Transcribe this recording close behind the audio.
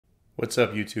What's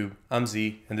up, YouTube? I'm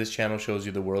Z, and this channel shows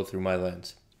you the world through my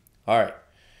lens. All right.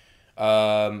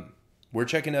 We're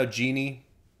checking out Genie.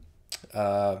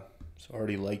 It's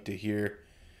already liked to hear.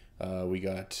 We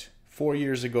got 4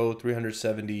 years ago,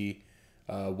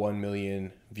 371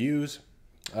 million views.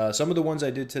 Some of the ones I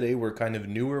did today were kind of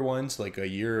newer ones, like a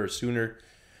year or sooner.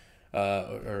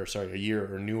 A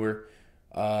year or newer.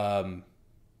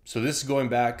 So this is going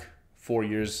back 4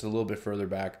 years, a little bit further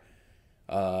back.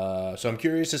 So I'm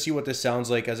curious to see what this sounds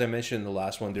like. As I mentioned in the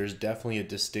last one, there's definitely a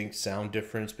distinct sound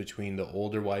difference between the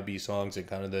older YB songs and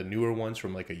kind of the newer ones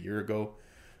from like a year ago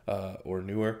or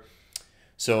newer.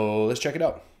 So let's check it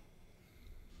out.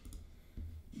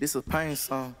 This a pain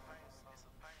song,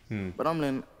 but I'm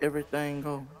letting everything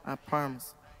go, I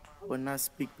promise. I will not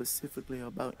speak specifically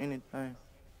about anything,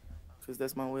 because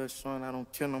that's my way of showing I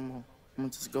don't care no more. I'm gonna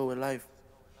just go with life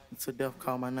until death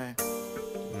call my name.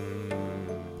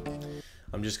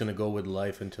 I'm just gonna go with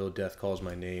life until death calls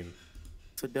my name.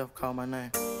 Till death call my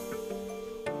name.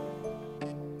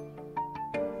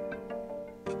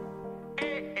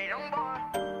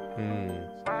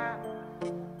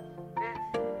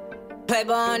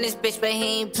 Playboy on this bitch, but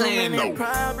he ain't playing no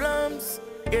problems,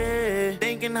 yeah.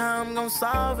 Thinking how I'm gonna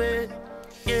solve it,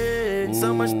 yeah. Ooh.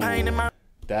 So much pain in my.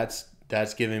 That's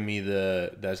giving me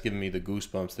the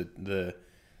goosebumps.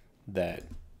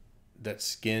 That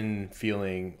skin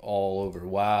feeling all over.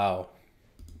 Wow.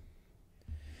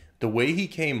 The way he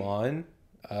came on,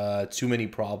 Too Many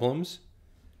Problems.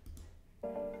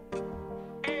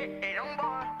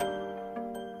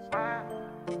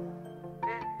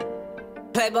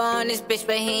 Playboy on this bitch,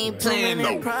 but he ain't playing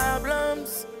no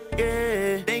problems,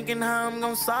 yeah. Thinking how I'm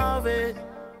gonna solve it,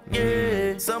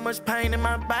 yeah. So much pain in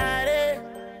my body,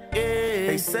 yeah.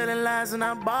 They selling lies and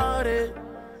I bought it,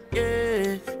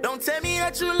 yeah. Don't tell me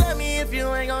that you love me if you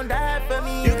ain't gonna die for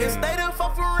me. You can stay the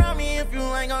fuck around me if you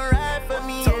ain't gonna ride for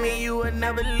me. Told me you would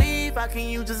never leave, how can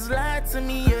you just lie to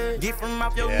me? Yeah. Get from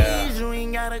off your knees, you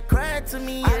ain't gotta cry to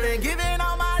me. I've been giving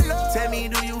all my love. Tell me,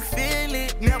 do you feel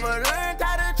it? Never learned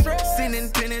how to trust. Sin in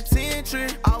penitentiary.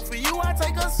 All for you, I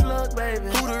take a slug, baby.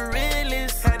 Who the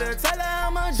realest? Had to tell her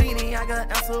I'm a genie, I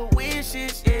got answer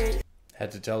wishes, yeah.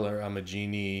 Had to tell her I'm a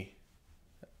genie.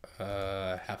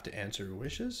 Have to answer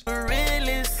wishes? Had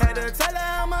to tell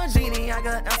her I'm a genie, I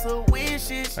got answer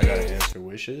wishes. I gotta answer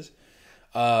wishes.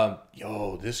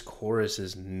 Yo, this chorus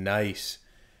is nice.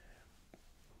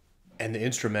 And the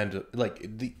instrumental,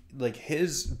 like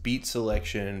his beat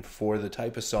selection for the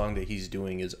type of song that he's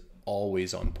doing is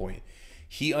always on point.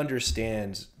 He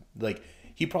understands, like,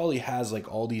 he probably has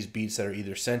like all these beats that are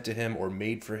either sent to him or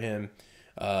made for him,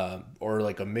 or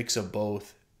like a mix of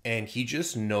both, and he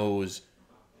just knows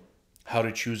how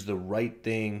to choose the right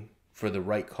thing for the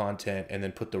right content and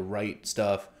then put the right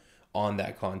stuff on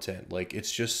that content. Like,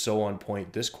 it's just so on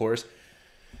point. This chorus,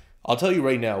 I'll tell you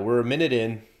right now, we're a minute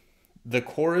in. The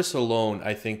chorus alone,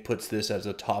 I think, puts this as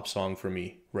a top song for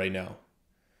me right now.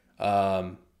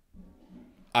 I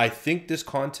think this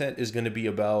content is going to be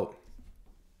about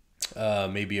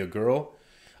maybe a girl.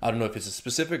 I don't know if it's a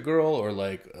specific girl or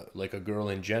like a girl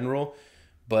in general,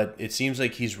 but it seems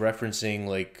like he's referencing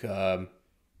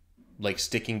like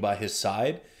sticking by his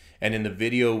side. And in the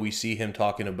video, we see him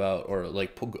talking about, or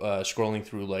like scrolling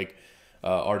through like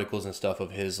articles and stuff of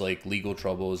his like legal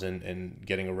troubles and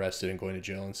getting arrested and going to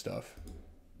jail and stuff.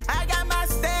 I got my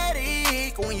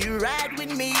static when you ride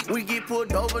with me. We get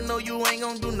pulled over, no, you ain't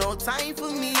gonna do no time for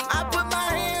me. I put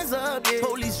my hands up, yeah.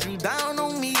 Police drew down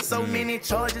on me. So many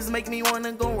charges make me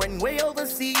wanna go run way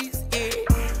overseas, yeah.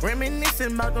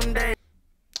 Reminiscing about them days.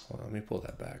 Hold on, let me pull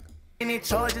that back. Many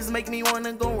charges make me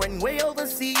wanna go run way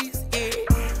overseas, yeah.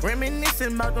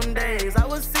 Reminiscing about them days. I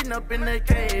was sitting up in the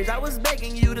cage. I was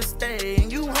begging you to stay,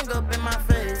 and you hung up in my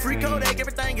face. Free Kodak,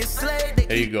 everything is slayed.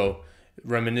 There you go.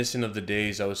 Reminiscent of the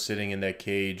days I was sitting in that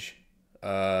cage,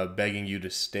 begging you to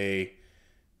stay,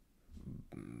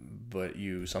 but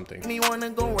you something. Me wanna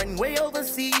go run way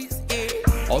overseas, yeah.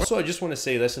 Also, I just want to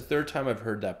say that's the third time I've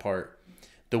heard that part.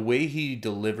 The way he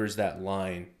delivers that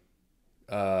line,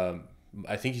 I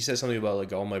think he says something about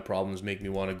like all my problems make me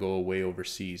want to go away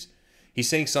overseas. He's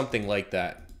saying something like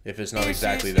that, if it's not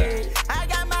exactly that. I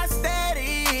got my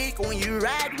static when you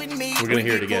ride with me. We're gonna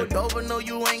hear it again. Over, no,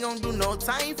 you ain't gonna do no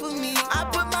time for me. I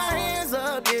put my hands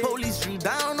up, yeah. Police drew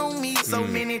down on me. So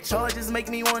many charges make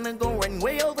me wanna go run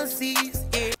way overseas,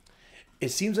 yeah. It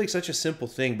seems like such a simple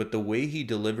thing, but the way he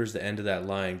delivers the end of that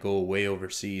line, go away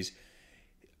overseas,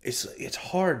 it's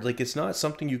hard. Like, it's not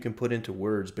something you can put into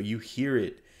words, but you hear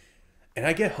it. And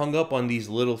I get hung up on these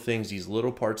little things, these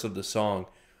little parts of the song.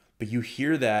 But you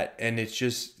hear that, and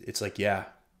it's like, yeah,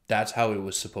 that's how it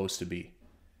was supposed to be.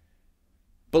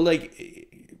 But like,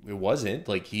 it wasn't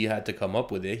like he had to come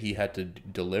up with it. He had to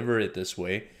deliver it this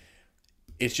way.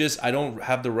 It's just, I don't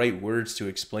have the right words to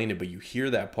explain it, but you hear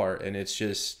that part and it's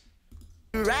just.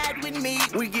 Ride with me,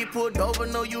 we get pulled over,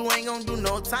 no you ain't gonna do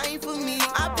no time for me.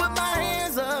 I put my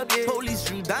hands up, yeah. Police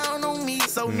drew down on me.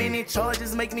 So many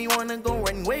charges make me wanna go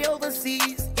run way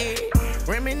overseas, yeah.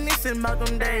 Reminiscing about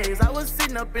them days, I was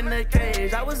sitting up in the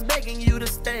cage. I was begging you to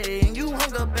stay, and you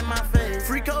hung up in my face.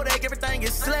 Free Kodak, everything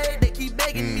is slayed, they keep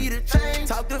begging me to change.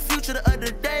 Talked to Future the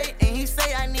other day, and he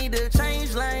say I need to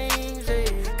change lanes,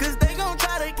 yeah. Cause they gon'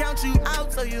 try to count you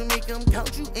out, so you make them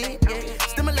count you in, yeah.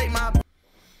 Stimulate my...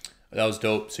 That was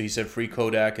dope. So he said free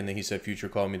Kodak, and then he said Future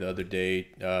called me the other day,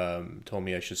 told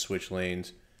me I should switch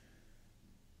lanes,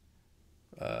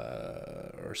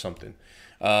 or something.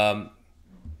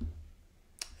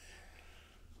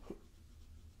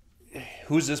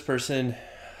 Who's this person?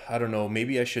 I don't know.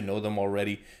 Maybe I should know them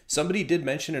already. Somebody did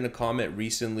mention in a comment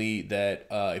recently that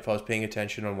if I was paying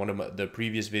attention on one of the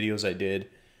previous videos I did,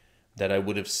 that I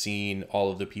would have seen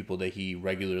all of the people that he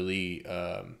regularly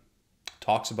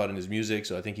talks about in his music.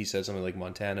 So I think he said something like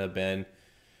Montana, Ben,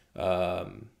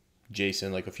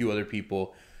 Jason, like a few other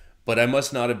people. But I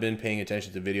must not have been paying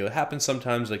attention to the video. It happens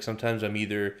sometimes. Like sometimes I'm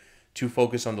either too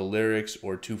focused on the lyrics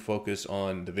or too focused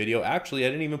on the video. Actually, I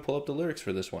didn't even pull up the lyrics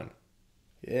for this one.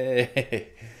 Yay.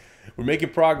 We're making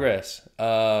progress.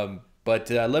 But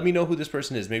let me know who this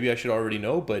person is. Maybe I should already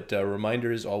know, but a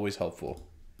reminder is always helpful.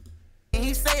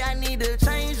 He say I need to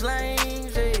change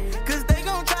lanes, yeah. Cause they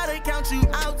gon' try to count you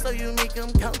out, so you make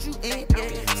them count you in,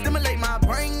 yeah. Stimulate my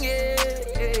brain, yeah,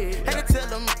 yeah. Had to tell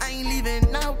them I ain't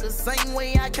leaving out the same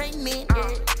way I came in,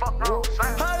 yeah. Whole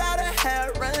lot of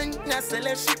hair run, now sell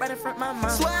that shit right in front of my mom.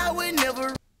 Swear I would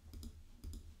never.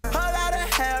 Whole lot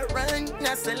of hair run,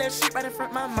 now sell that shit right in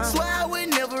front of my mom. Swear I would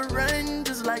never run,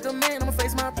 just like a man, I'ma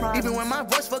face my problem. Even when my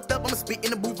voice fucked up, I'ma spit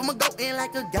in the booth, I'ma go in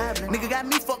like a goblin. Nigga got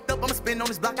me fucked up, I'ma spin on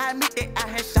this block, I admit that I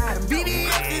had shot him.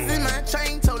 BBS is in my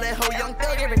train, told that whole young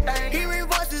thug everything. Hearing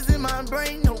voices in my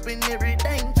brain, hoping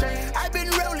everything change. I've been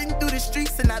rolling through the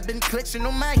streets and I've been clutching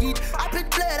on my heat. I put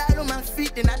blood out on my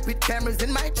feet and I put cameras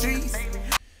in my trees.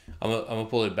 I'm gonna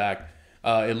pull it back.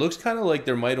 It looks kind of like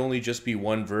there might only just be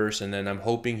one verse, and then I'm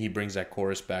hoping he brings that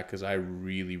chorus back because I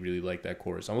really, really like that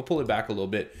chorus. I'm gonna pull it back a little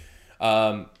bit.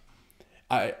 I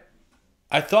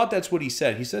thought that's what he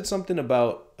said. He said something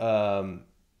about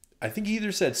I think he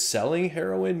either said selling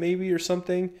heroin maybe or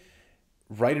something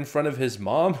right in front of his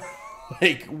mom.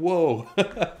 Like, whoa.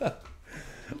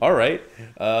 All right,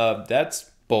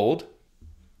 that's bold.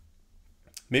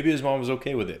 Maybe his mom was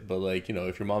okay with it, but like, you know,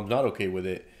 if your mom's not okay with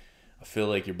it, I feel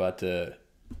like you're about to,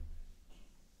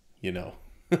 you know,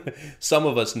 some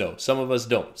of us know, some of us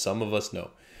don't, some of us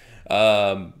know.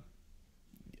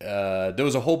 There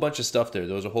was a whole bunch of stuff there.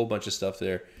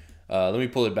 Let me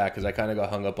pull it back because I kind of got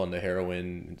hung up on the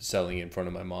heroin selling in front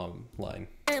of my mom line.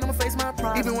 I'ma face my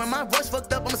problem. Even when my voice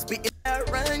fucked up, I'ma spit it out,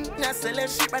 run. Now sell that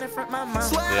shit right in front of my mom.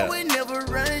 Swear I would never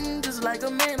run, just like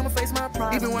a man, I'ma face my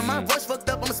problem. Even when my voice fucked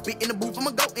up, I'ma spit in the booth,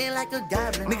 I'ma go in like a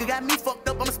goblin. Nigga got me fucked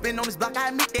up, I'ma spin on this block, I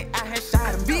admit that I had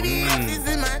shot him. BBS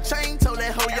is in my train, told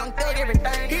that whole young thug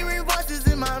everything. Hearing voices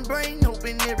in my brain,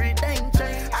 hoping everything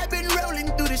change. I've been rolling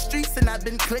through the streets and I've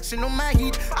been clutching on my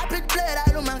heat. I put blood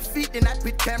out on my feet and I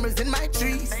put cameras in my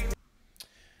trees.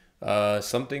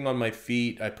 Something on my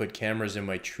feet, I put cameras in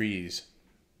my trees.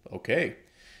 Okay.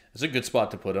 That's a good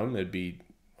spot to put them. It'd be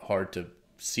hard to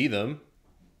see them.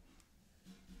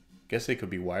 Guess they could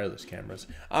be wireless cameras.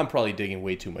 I'm probably digging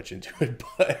way too much into it,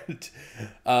 but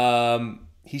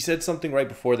he said something right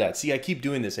before that. See, I keep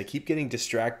doing this. I keep getting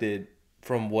distracted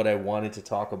from what I wanted to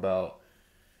talk about.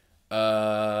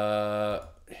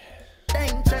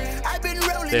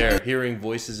 There, hearing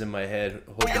voices in my head,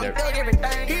 hoping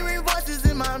hearing voices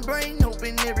in my brain,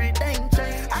 hoping everything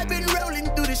change. I've been rolling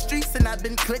through the streets and I've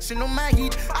been clutching on my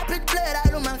heat. I put blood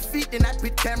out on my feet and I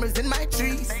put cameras in my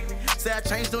trees. Say I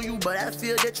changed on you, but I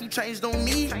feel that you changed on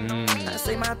me. I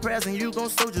say my prayers and you gon'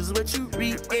 sow just what you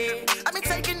reap. Yeah. I've been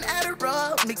taking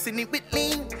Adderall, mixing it with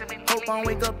lean. Hope I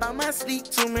wake up out my sleep,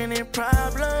 too many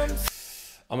problems.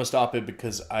 I'm gonna stop it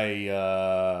because I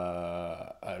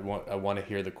want to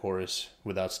hear the chorus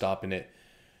without stopping it.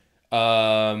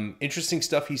 Interesting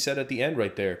stuff he said at the end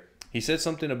right there. He said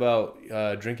something about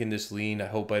drinking this lean. I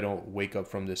hope I don't wake up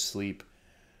from this sleep.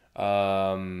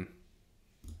 And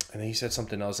then he said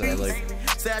something else that I like.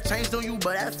 Say I changed on you,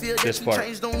 but I feel that you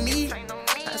changed on me.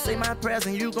 I say my prayers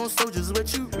and you gon' sow just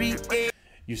what you reap.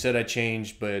 You said I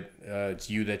changed, but it's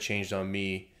you that changed on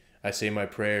me. I say my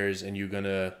prayers and you're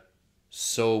gonna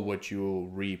sow what you'll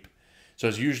reap. So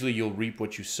it's usually you'll reap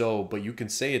what you sow, but you can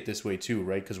say it this way too,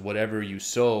 right? Because whatever you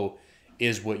sow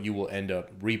is what you will end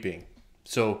up reaping.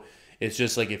 So it's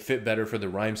just like it fit better for the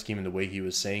rhyme scheme and the way he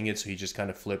was saying it. So he just kind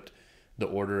of flipped the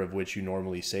order of which you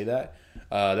normally say that.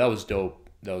 That was dope.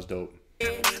 That was dope.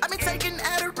 I've been taking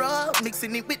Adderall,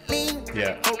 mixing it with lean.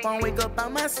 Yeah. Hope I wake up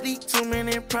out my sleep. Too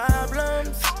many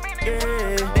problems.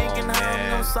 Yeah. Thinking how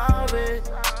I'm gonna solve it.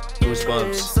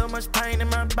 Goosebumps. So much pain in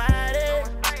my body.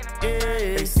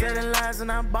 Yeah. They selling lies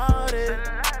and I bought it.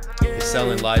 They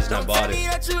selling lies and I bought Don't tell me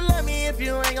it. that you love me if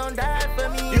you ain't gonna die for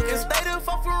me. You can stay the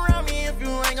fuck around me if you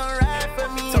ain't gonna ride for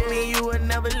me. Told me you would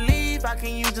never leave. How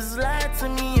can you just lie to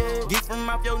me? Yeah. Get from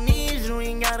off your knees. You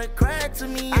ain't gotta cry to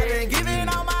me. Yeah. I been giving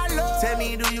all my love. Tell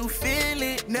me, do you feel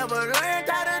it? Never learned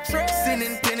how to trust.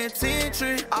 Sitting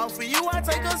penitentiary. All for you, I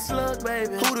take a slug,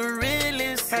 baby. Who the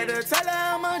realest? Had to tell her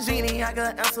I'm a genie. I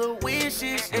can answer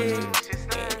wishes. Yeah.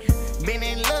 Been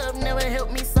in love, never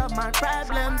helped me solve my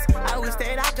problems. I wish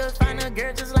that I could find a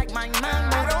girl just like my mama.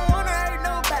 I don't wanna hurt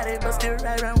nobody, but still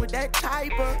ride around with that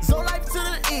type of. So life to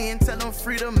the end, tell them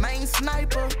free the main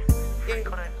sniper. Yeah.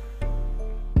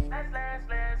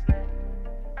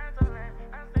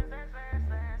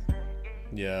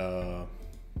 Yeah.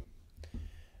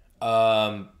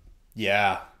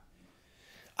 Yeah.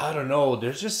 I don't know.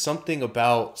 There's just something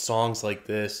about songs like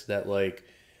this that like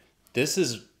this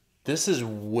is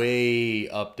way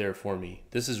up there for me.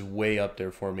 This is way up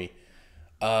there for me.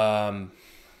 I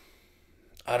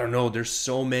don't know. There's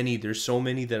so many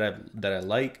that I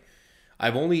like.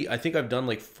 I think I've done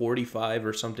like 45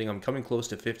 or something. I'm coming close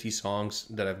to 50 songs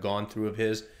that I've gone through of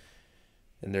his.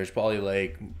 And there's probably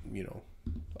like,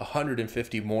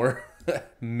 150 more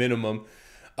minimum.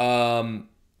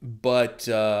 But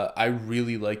I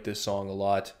really like this song a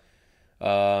lot.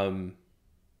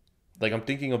 Like I'm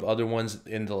thinking of other ones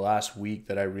in the last week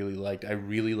that I really liked. I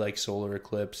really like Solar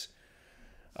Eclipse.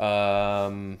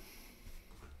 There's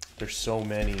so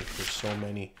many.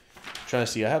 I'm trying to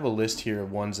see. I have a list here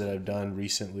of ones that I've done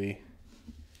recently.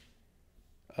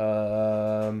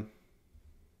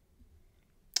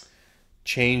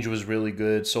 Change was really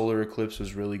good. Solar Eclipse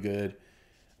was really good.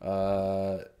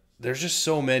 There's just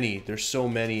so many. There's so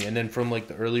many. And then from like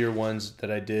the earlier ones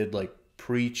that I did, like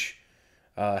Preach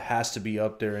has to be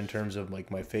up there in terms of like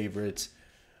my favorites.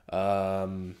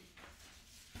 Dude,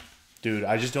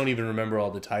 I just don't even remember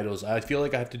all the titles. I feel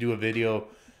like I have to do a video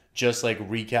just like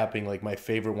recapping like my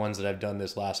favorite ones that I've done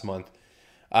this last month.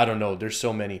 I don't know. There's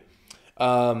so many.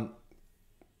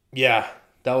 Yeah,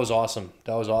 that was awesome.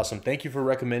 Thank you for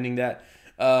recommending that.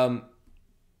 I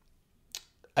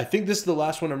think this is the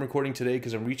last one I'm recording today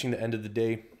because I'm reaching the end of the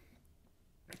day.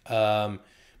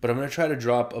 But I'm going to try to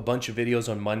drop a bunch of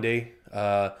videos on Monday.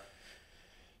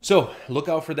 So look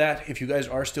out for that. If you guys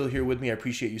are still here with me, I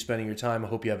appreciate you spending your time. I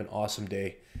hope you have an awesome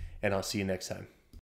day, and I'll see you next time.